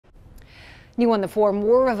New on the 4,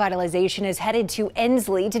 more revitalization is headed to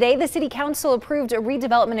Ensley. Today, the City Council approved a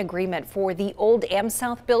redevelopment agreement for the old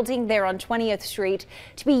AmSouth building there on 20th Street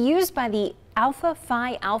to be used by the Alpha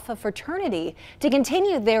Phi Alpha fraternity to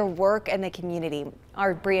continue their work in the community.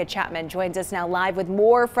 Our Bria Chapman joins us now live with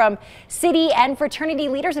more from city and fraternity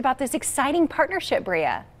leaders about this exciting partnership,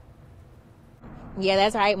 Bria. Yeah,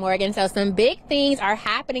 that's right, Morgan. So some big things are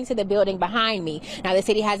happening to the building behind me. Now, the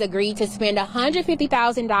city has agreed to spend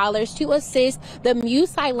 $150,000 to assist the Mu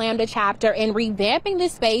Psi Lambda chapter in revamping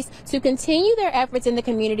this space to continue their efforts in the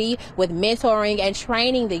community with mentoring and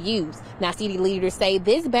training the youth. Now, city leaders say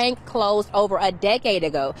this bank closed over a decade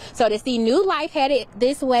ago. So to see new life headed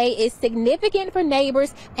this way is significant for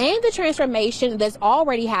neighbors and the transformation that's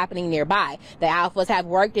already happening nearby. The Alphas have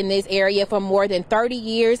worked in this area for more than 30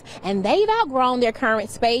 years, and they've outgrown their current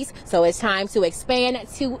space, so it's time to expand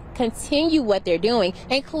to continue what they're doing,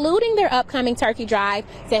 including their upcoming turkey drive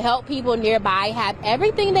to help people nearby have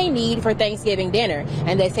everything they need for Thanksgiving dinner.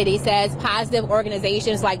 And the city says positive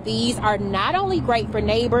organizations like these are not only great for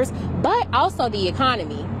neighbors, but also the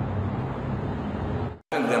economy.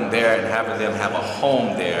 Having them there and having them have a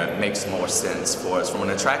home there makes more sense for us from an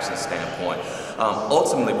attraction standpoint.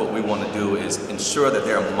 Ultimately, what we want to do is ensure that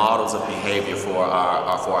there are models of behavior for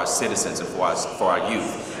our citizens and for our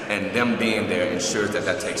youth, and them being there ensures that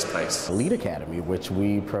that takes place. Lead Academy, which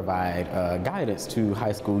we provide guidance to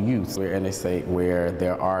high school youth. We're in a state where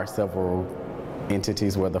there are several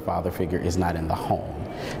entities where the father figure is not in the home.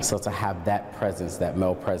 So to have that presence, that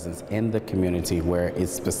male presence in the community where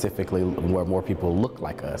it's specifically where more people look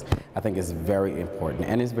like us, I think is very important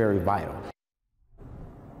and is very vital.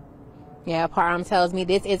 Yeah, Parham tells me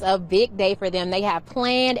this is a big day for them. They have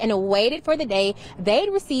planned and waited for the day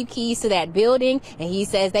they'd receive keys to that building, and he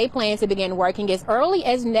says they plan to begin working as early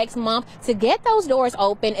as next month to get those doors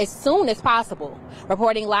open as soon as possible.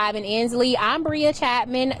 Reporting live in Ensley, I'm Bria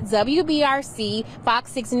Chapman, WBRC,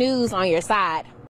 Fox 6 News on your side.